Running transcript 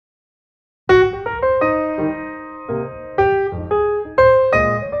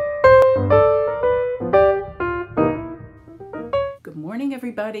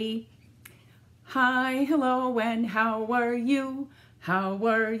everybody. Hi, hello, and how are you? How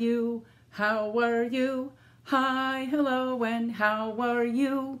are you? How are you? Hi, hello, and how are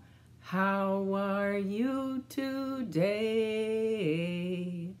you? How are you today?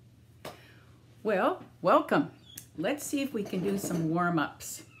 Well, welcome. Let's see if we can do some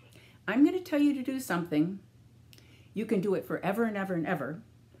warm-ups. I'm going to tell you to do something. You can do it forever and ever and ever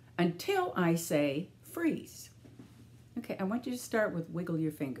until I say freeze. Okay, I want you to start with wiggle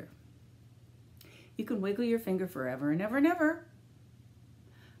your finger. You can wiggle your finger forever and ever and ever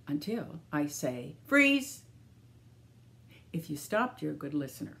until I say freeze. If you stopped, you're a good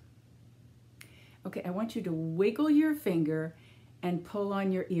listener. Okay, I want you to wiggle your finger and pull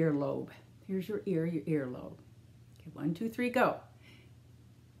on your earlobe. Here's your earlobe. Okay, 1, 2, 3, go.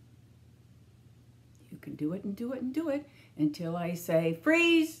 You can do it and do it and do it until I say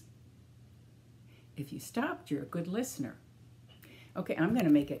freeze. If you stopped, you're a good listener. Okay, I'm going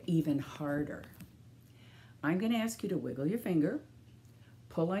to make it even harder. I'm going to ask you to wiggle your finger,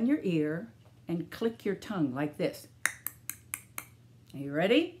 pull on your ear, and click your tongue like this. Are you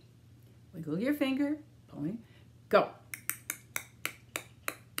ready? Wiggle your finger, pull in, go.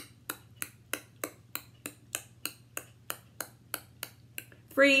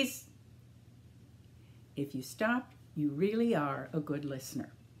 Freeze. If you stop, you really are a good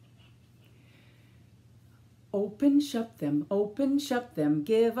listener. Open, shut them,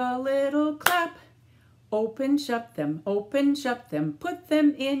 give a little clap. Open, shut them, put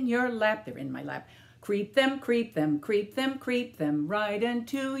them in your lap. They're in my lap. Creep them, creep them, creep them, creep them right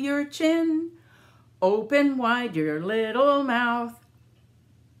into your chin. Open wide your little mouth,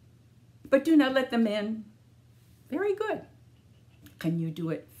 but do not let them in. Very good. Can you do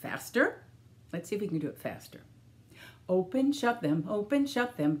it faster? Let's see if we can do it faster. Open, shut them,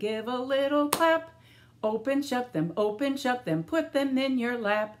 give a little clap. Open, shut them, put them in your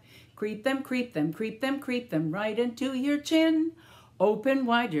lap. Creep them, creep them, creep them, creep them right into your chin. Open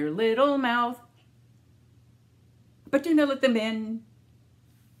wide your little mouth, but do not let them in.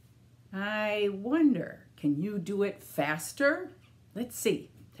 I wonder, can you do it faster? Let's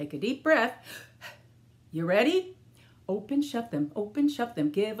see. Take a deep breath. You ready? Open, shut them,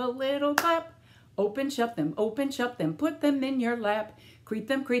 give a little clap. Open, shut them, put them in your lap. Creep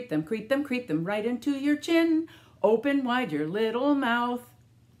them, creep them, creep them, creep them right into your chin. Open wide your little mouth,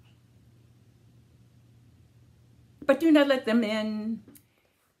 but do not let them in.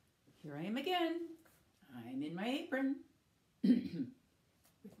 Here I am again. I'm in my apron with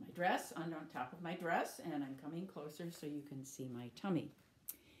my dress on top of my dress, and I'm coming closer so you can see my tummy.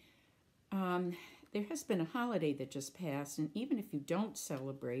 There has been a holiday that just passed, and even if you don't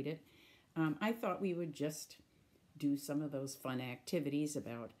celebrate it, I thought we would just do some of those fun activities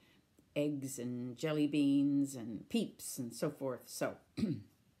about eggs and jelly beans and peeps and so forth. So,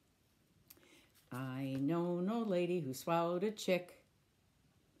 I know no lady who swallowed a chick.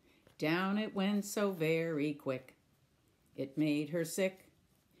 Down it went so very quick. It made her sick.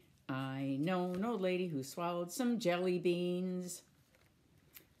 I know no lady who swallowed some jelly beans.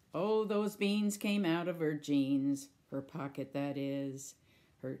 Oh, those beans came out of her jeans, her pocket that is.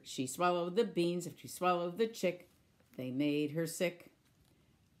 She swallowed the beans, if she swallowed the chick, they made her sick.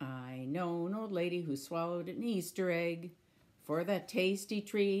 I know no lady who swallowed an Easter egg. For that tasty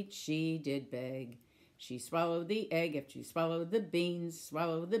treat she did beg. She swallowed the egg, if she swallowed the beans,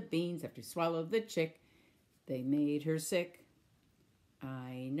 swallowed the beans, if she swallowed the chick, they made her sick.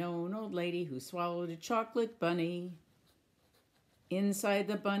 I know no lady who swallowed a chocolate bunny. Inside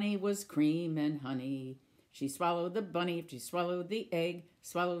the bunny was cream and honey. She swallowed the bunny, if she swallowed the egg,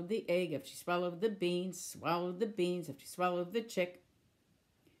 swallowed the egg, if she swallowed the beans, swallowed the beans, if she swallowed the chick,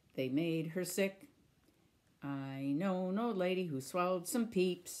 they made her sick. I know no lady who swallowed some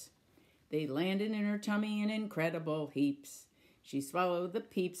peeps. They landed in her tummy in incredible heaps. She swallowed the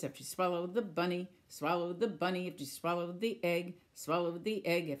peeps, if she swallowed the bunny, swallowed the bunny, if she swallowed the egg, swallowed the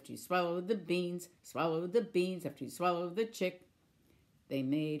egg, if she swallowed the beans, swallowed the beans, if she swallowed the chick, they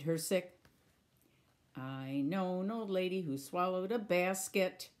made her sick. I know no lady who swallowed a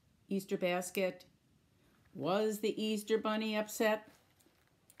basket, Easter basket. Was the Easter bunny upset?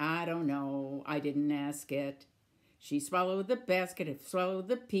 I don't know, I didn't ask it. She swallowed the basket, if swallowed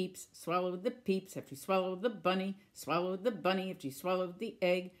the peeps, swallowed the peeps, if she swallowed the bunny, swallowed the bunny, if she swallowed the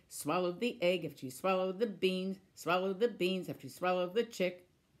egg, swallowed the egg, if she swallowed the beans, swallowed the beans, if she swallowed the chick,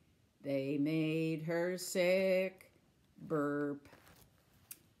 they made her sick. Burp.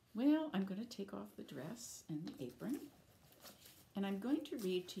 Well, I'm going to take off the dress and the apron, and I'm going to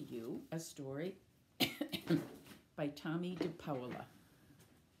read to you a story by Tommy DePaola.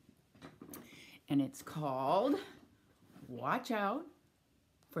 And it's called Watch Out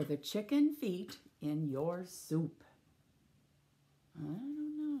for the chicken feet in your soup. I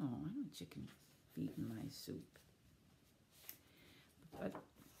don't know. I don't chicken feet in my soup. But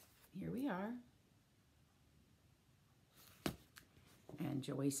here we are. And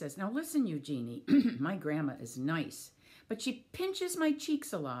Joey says, now listen, Eugenie, my grandma is nice, but she pinches my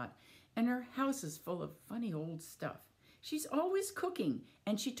cheeks a lot, and her house is full of funny old stuff. She's always cooking,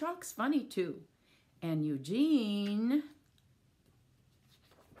 and she talks funny too. And Eugene,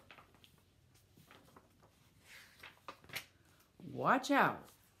 watch out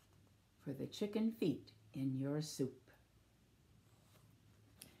for the chicken feet in your soup.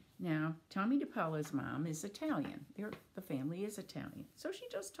 Now, Tommy DePaola's mom is Italian. The family is Italian, so she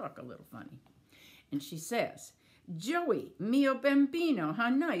does talk a little funny. And she says, Joey, mio bambino, how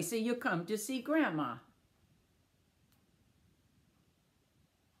nice you come to see Grandma.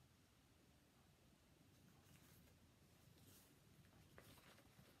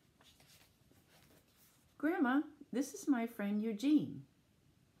 Grandma, this is my friend Eugene.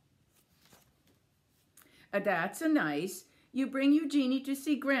 That's a nice. You bring Eugenie to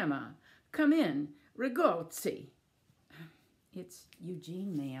see Grandma. Come in, Rigozzi. It's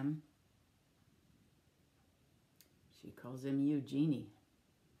Eugene, ma'am. She calls him Eugenie.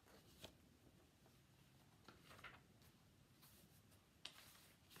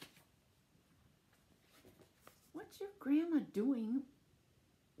 What's your grandma doing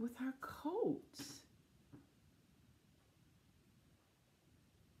with her coats?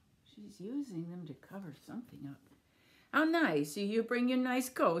 She's using them to cover something up. How nice you bring your nice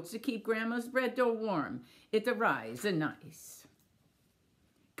coats to keep Grandma's bread dough warm. It arrives nice.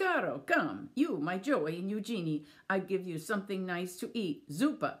 Caro, come, you, my Joey and Eugenie, I give you something nice to eat.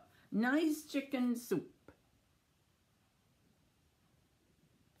 Zuppa, nice chicken soup.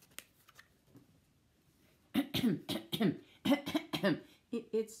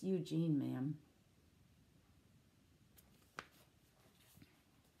 It's Eugene, ma'am.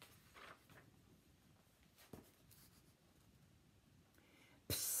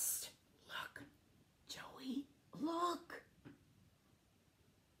 Look.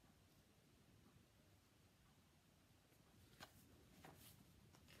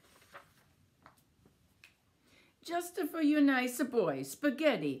 Just for you nice boy,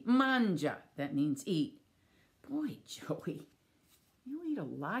 spaghetti, mangia. That means eat. Boy, Joey, you eat a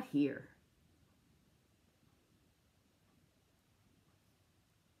lot here.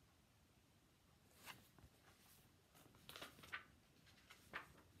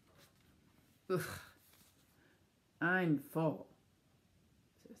 Ugh. I'm full,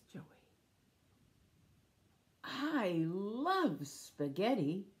 says Joey. I love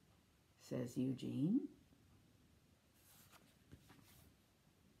spaghetti, says Eugene.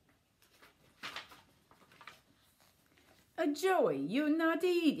 Joey, you're not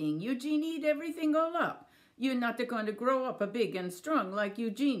eating. Eugene eat everything all up. You're not going to grow up a big and strong like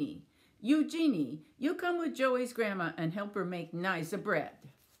Eugenie. Eugenie, you come with Joey's grandma and help her make nice bread.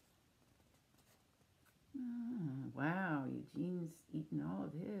 Wow, Eugene's eating all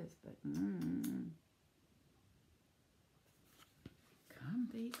of his, but come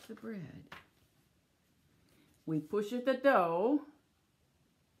bake the bread. We push at the dough.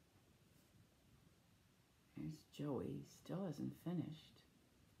 There's Joey, still hasn't finished.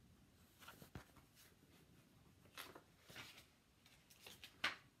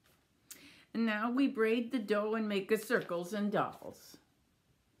 And now we braid the dough and make circles and dolls.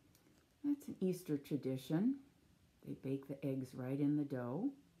 That's an Easter tradition. They bake the eggs right in the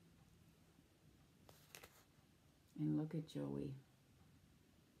dough. And look at Joey.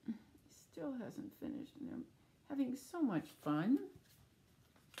 He still hasn't finished, and they're having so much fun.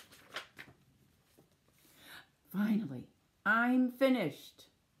 Finally, I'm finished.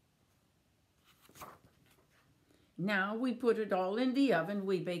 Now we put it all in the oven.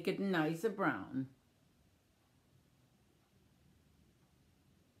 We bake it nice brown.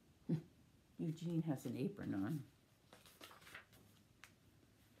 Eugene has an apron on.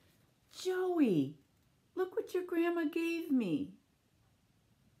 Joey, look what your grandma gave me.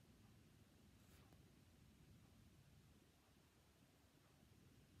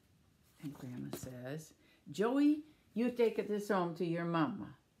 And Grandma says, Joey, you take this home to your mama.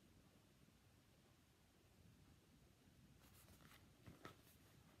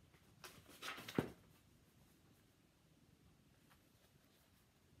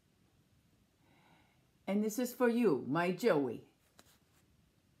 And this is for you, my Joey.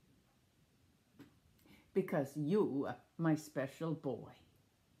 Because you are my special boy.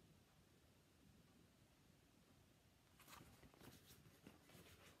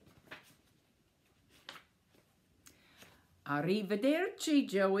 Arrivederci,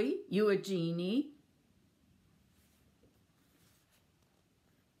 Joey. You a genie?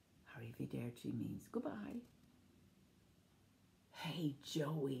 Arrivederci means goodbye. Hey,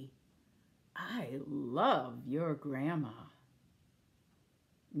 Joey, I love your grandma.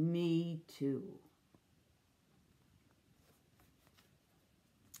 Me too.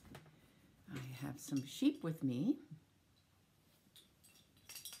 I have some sheep with me,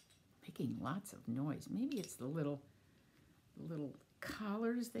 making lots of noise. Maybe it's the little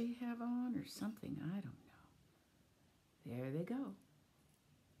collars they have on or something. I don't know. There they go.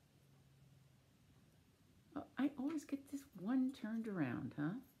 Oh, I always get this one turned around,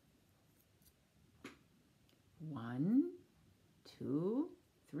 huh? 1, 2,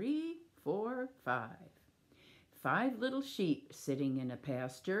 3, 4, 5. 5 little sheep sitting in a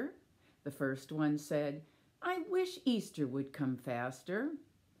pasture. The first one said, I wish Easter would come faster.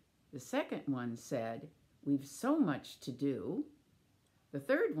 The second one said, we've so much to do. The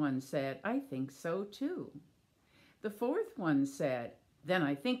third one said, I think so too. The fourth one said, then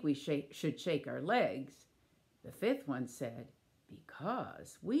I think we should shake our legs. The fifth one said,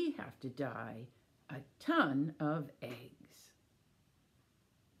 because we have to dye a ton of eggs.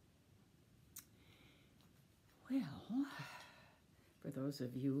 Well, for those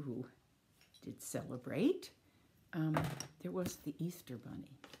of you who did celebrate, there was the Easter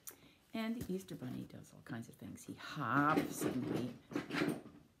Bunny. And the Easter Bunny does all kinds of things. He hops and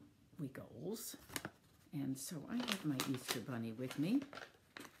wiggles. And so I have my Easter Bunny with me.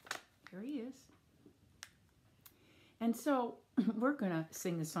 Here he is. And so we're going to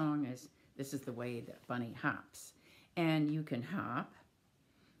sing the song as this is the way that Bunny hops. And you can hop,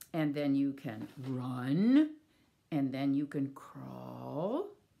 and then you can run, and then you can crawl,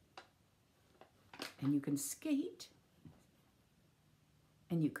 and you can skate,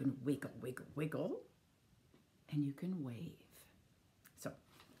 and you can wiggle, wiggle, wiggle, and you can wave. So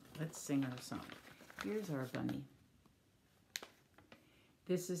let's sing our song. Here's our bunny.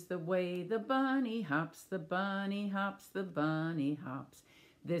 This is the way the bunny hops, the bunny hops, the bunny hops.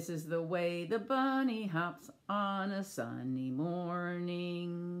 This is the way the bunny hops on a sunny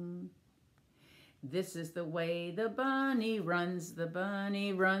morning. This is the way the bunny runs, the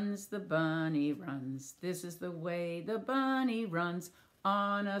bunny runs, the bunny runs. This is the way the bunny runs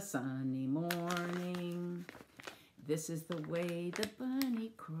on a sunny morning. This is the way the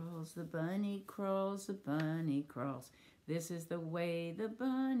bunny crawls, the bunny crawls, the bunny crawls. This is the way the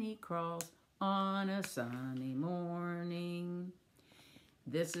bunny crawls on a sunny morning.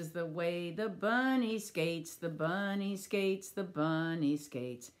 This is the way the bunny skates, the bunny skates, the bunny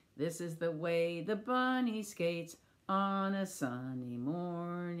skates. This is the way the bunny skates on a sunny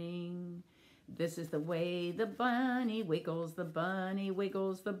morning. This is the way the bunny wiggles, the bunny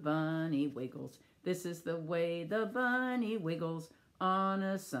wiggles, the bunny wiggles. This is the way the bunny wiggles on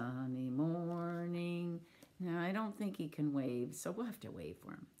a sunny morning. Now, I don't think he can wave, so we'll have to wave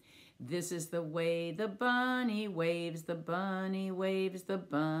for him. This is the way the bunny waves, the bunny waves, the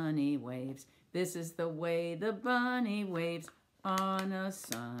bunny waves. This is the way the bunny waves on a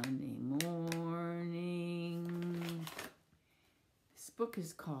sunny morning. This book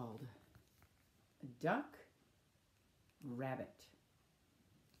is called Duck, Rabbit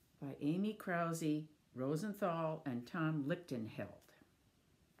by Amy Krause, Rosenthal, and Tom Lichtenheld.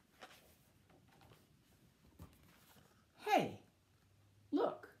 Hey,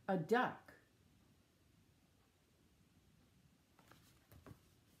 look, a duck.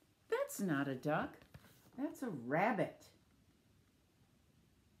 That's not a duck. That's a rabbit.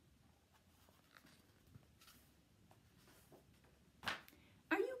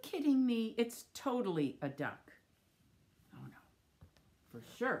 Are you kidding me? It's totally a duck. Oh no, for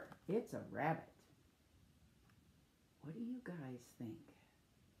sure, it's a rabbit. What do you guys think?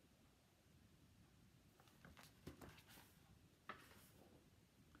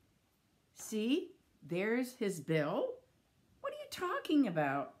 See, there's his bill. What are you talking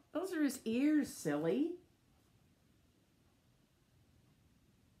about? Those are his ears, silly.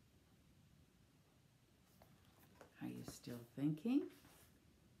 Are you still thinking?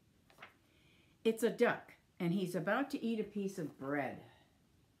 It's a duck, and he's about to eat a piece of bread.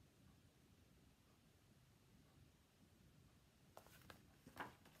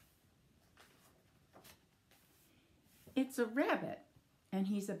 It's a rabbit, and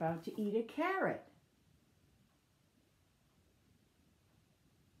he's about to eat a carrot.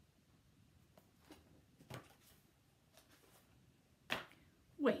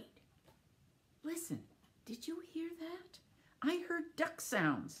 Wait, listen, did you hear that? I heard duck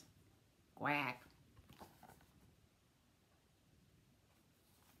sounds. Quack.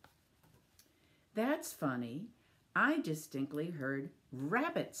 That's funny. I distinctly heard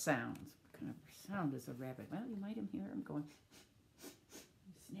rabbit sounds. What kind of sound is a rabbit? Well, you might hear him going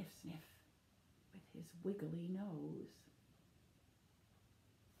sniff, sniff with his wiggly nose.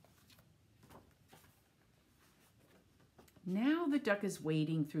 Now the duck is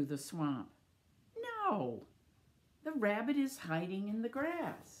wading through the swamp. No, the rabbit is hiding in the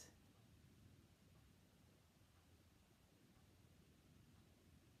grass.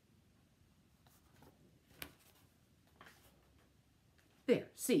 There,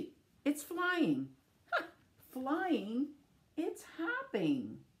 see, it's flying. Ha, flying, it's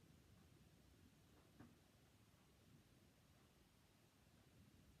hopping.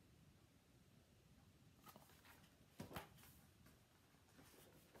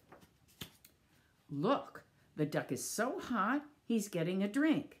 Look, the duck is so hot, he's getting a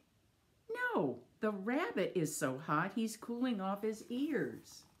drink. No, the rabbit is so hot, he's cooling off his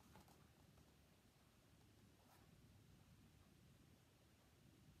ears.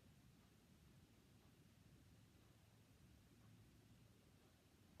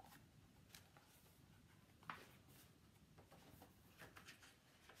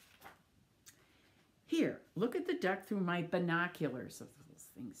 Here, look at the duck through my binoculars. Those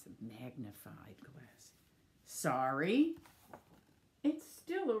things, a magnified glass. Sorry, it's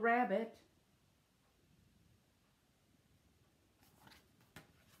still a rabbit.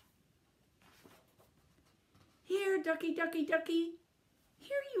 Here, ducky, ducky, ducky.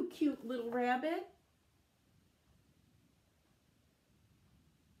 Here, you cute little rabbit.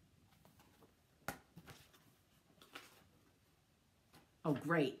 Oh,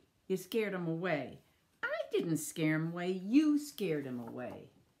 great. You scared him away. I didn't scare him away. You scared him away.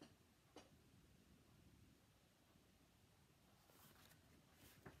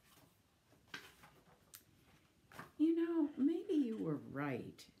 You know, maybe you were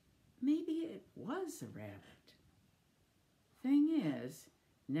right. Maybe it was a rabbit. Thing is,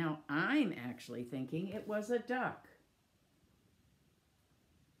 now I'm actually thinking it was a duck.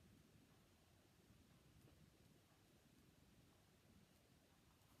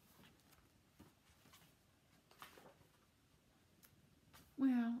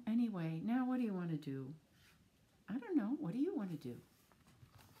 Well, anyway, now what do you want to do? I don't know. What do you want to do?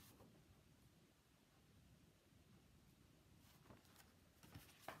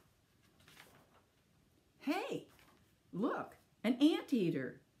 Hey, look, an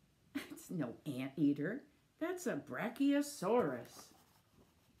anteater. It's no anteater. That's a brachiosaurus.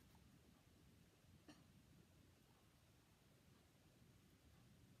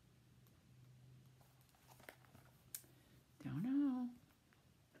 Don't know.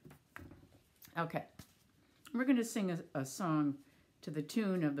 Okay, we're going to sing a song to the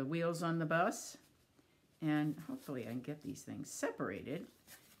tune of the Wheels on the Bus, and hopefully I can get these things separated.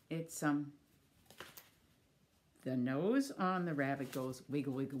 It's the nose on the rabbit goes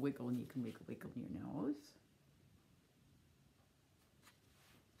wiggle, wiggle, wiggle, and you can wiggle, wiggle your nose.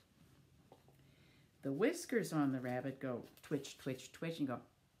 The whiskers on the rabbit go twitch, twitch, twitch, and go.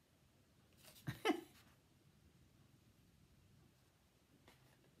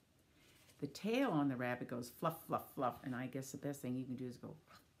 The tail on the rabbit goes fluff, fluff, fluff, and I guess the best thing you can do is go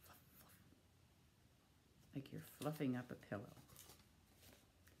fluff, fluff, fluff, like you're fluffing up a pillow.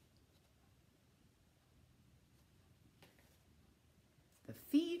 The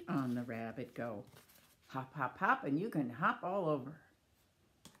feet on the rabbit go hop, hop, hop, and you can hop all over.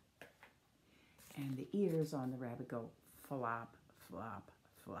 And the ears on the rabbit go flop, flop,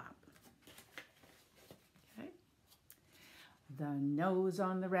 flop. Okay. The nose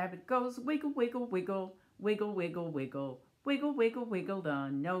on the rabbit goes wiggle, wiggle, wiggle, wiggle, wiggle, wiggle, wiggle, wiggle, wiggle. The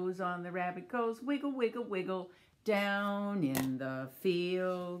nose on the rabbit goes wiggle, wiggle, wiggle, down in the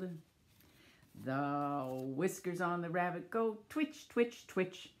field. The whiskers on the rabbit go twitch, twitch,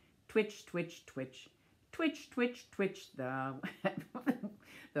 twitch, twitch, twitch, twitch, twitch, twitch, twitch.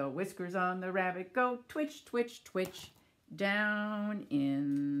 The whiskers on the rabbit go twitch, twitch, twitch, down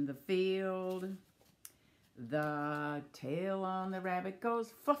in the field. The tail on the rabbit goes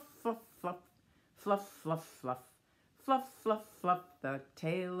fluff, fluff, fluff, fluff, fluff, fluff, fluff, fluff, fluff. The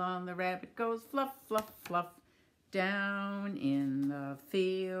tail on the rabbit goes fluff, fluff, fluff, down in the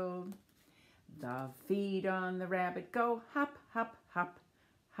field. The feet on the rabbit go hop, hop, hop,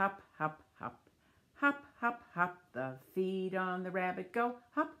 hop, hop, hop, hop, hop, hop. The feet on the rabbit go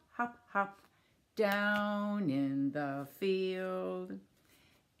hop, hop, hop, down in the field.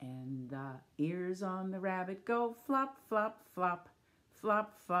 And the ears on the rabbit go flop, flop, flop,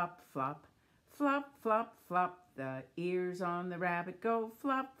 flop, flop, flop, flop, flop, flop. The ears on the rabbit go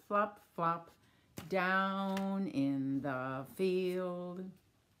flop, flop, flop, down in the field.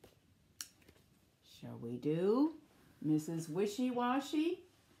 Shall we do Mrs. Wishy-Washy?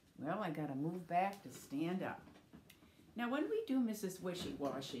 Well, I got to move back to stand up. Now, when we do Mrs.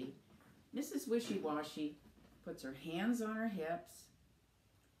 Wishy-Washy, Mrs. Wishy-Washy puts her hands on her hips.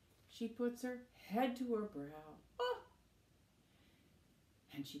 She puts her head to her brow. Oh!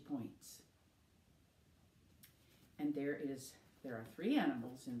 And she points. And there are 3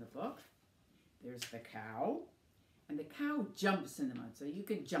 animals in the book. There's the cow, and the cow jumps in the mud, so you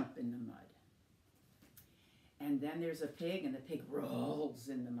can jump in the mud. And then there's a pig, and the pig rolls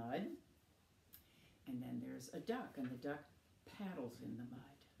in the mud. And then there's a duck, and the duck paddles in the mud.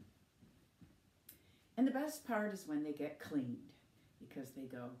 And the best part is when they get cleaned, because they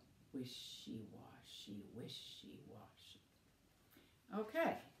go wishy-washy, wishy-washy.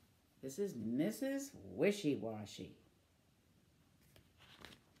 Okay, this is Mrs. Wishy-Washy.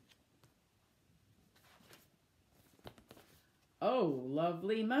 "Oh,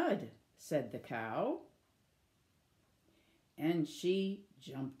 lovely mud," said the cow, and she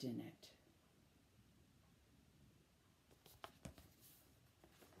jumped in it.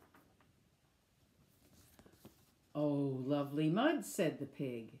 "Oh, lovely mud," said the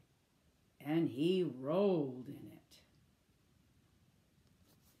pig, and he rolled in it.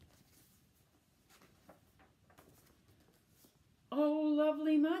 "Oh,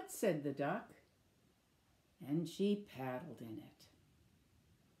 lovely mud," said the duck, and she paddled in it.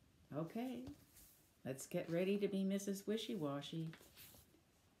 Okay, let's get ready to be Mrs. Wishy-Washy.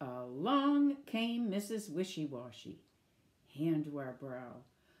 Along came Mrs. Wishy-Washy, hand to our brow.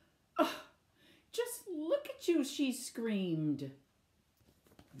 "Oh, just look at you," she screamed.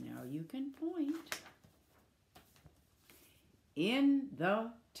 Now you can point. "In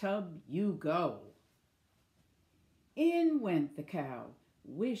the tub you go." In went the cow,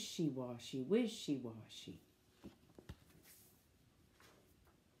 wishy-washy, wishy-washy.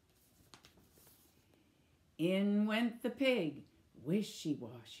 In went the pig,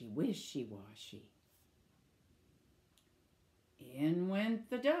 wishy-washy, wishy-washy. In went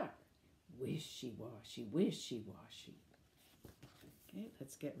the duck, wishy-washy, wishy-washy. Okay,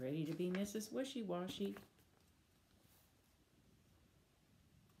 let's get ready to be Mrs. Wishy-Washy.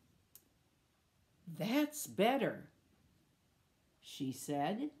 "That's better," she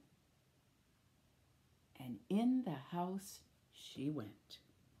said, and in the house she went.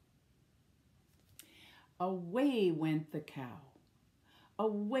 Away went the cow,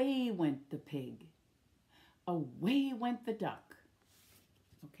 away went the pig, away went the duck.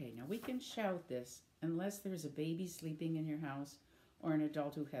 Okay, now we can shout this unless there's a baby sleeping in your house or an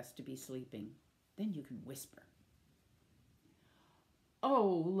adult who has to be sleeping. Then you can whisper. "Oh,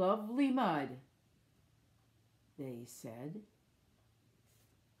 lovely mud," they said.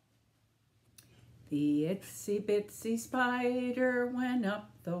 The itsy-bitsy spider went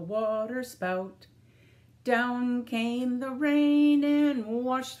up the water spout. Down came the rain and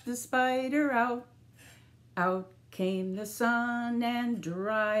washed the spider out. Out came the sun and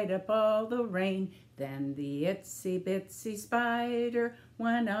dried up all the rain. Then the itsy-bitsy spider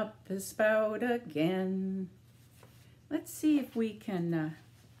went up the spout again. Let's see if we can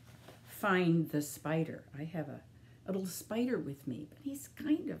find the spider. I have a little spider with me, but he's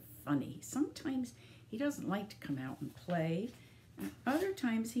kind of funny. Sometimes he doesn't like to come out and play. Other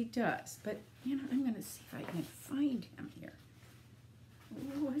times he does, but you know, I'm going to see if I can find him here.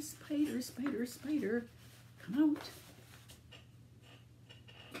 Oh, a spider, spider, spider. Come out.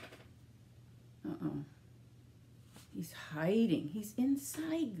 Uh-oh. He's hiding. He's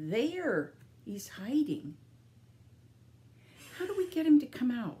inside there. He's hiding. How do we get him to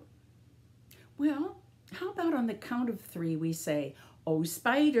come out? Well, how about on the count of 3 we say, "Oh,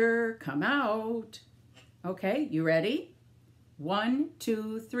 spider, come out." Okay, you ready? 1,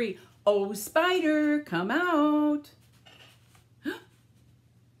 2, 3. "Oh, spider, come out."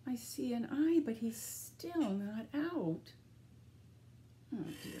 I see an eye, but he's still not out. Oh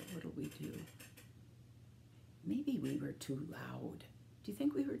dear, what'll we do? Maybe we were too loud. Do you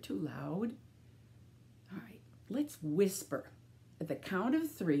think we were too loud? All right, let's whisper. At the count of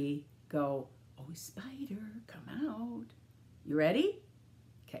 3, go, "Oh, spider, come out." You ready?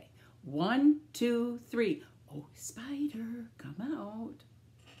 Okay, 1, 2, 3. "Oh, spider, come out."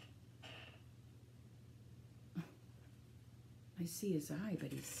 I see his eye,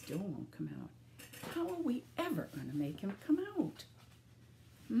 but he still won't come out. How are we ever going to make him come out?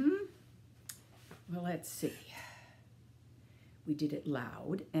 Well, let's see. We did it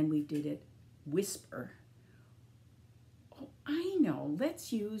loud and we did it whisper. Oh, I know.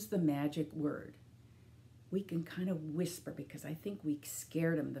 Let's use the magic word. We can kind of whisper because I think we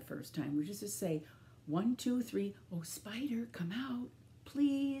scared him the first time. We're just to say, 1, 2, 3. "Oh, spider, come out,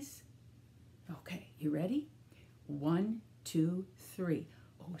 please." Okay, you ready? 1, 2, 3.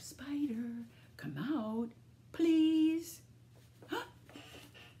 Oh, spider, come out, please.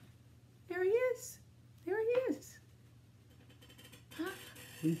 There he is. There he is.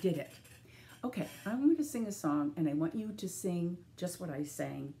 We did it. Okay, I'm going to sing a song, and I want you to sing just what I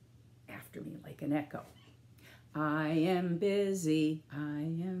sang after me, like an echo. I am busy,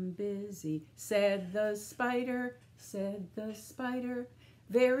 said the spider,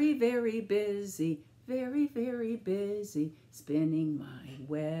 very, very busy, very, very busy, spinning my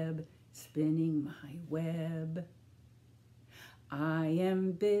web, spinning my web. I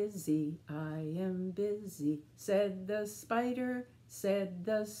am busy, said the spider,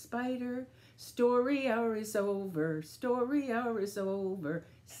 story hour is over, story hour is over,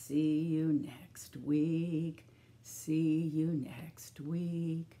 see you next week, see you next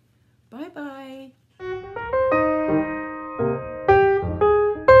week. Bye-bye.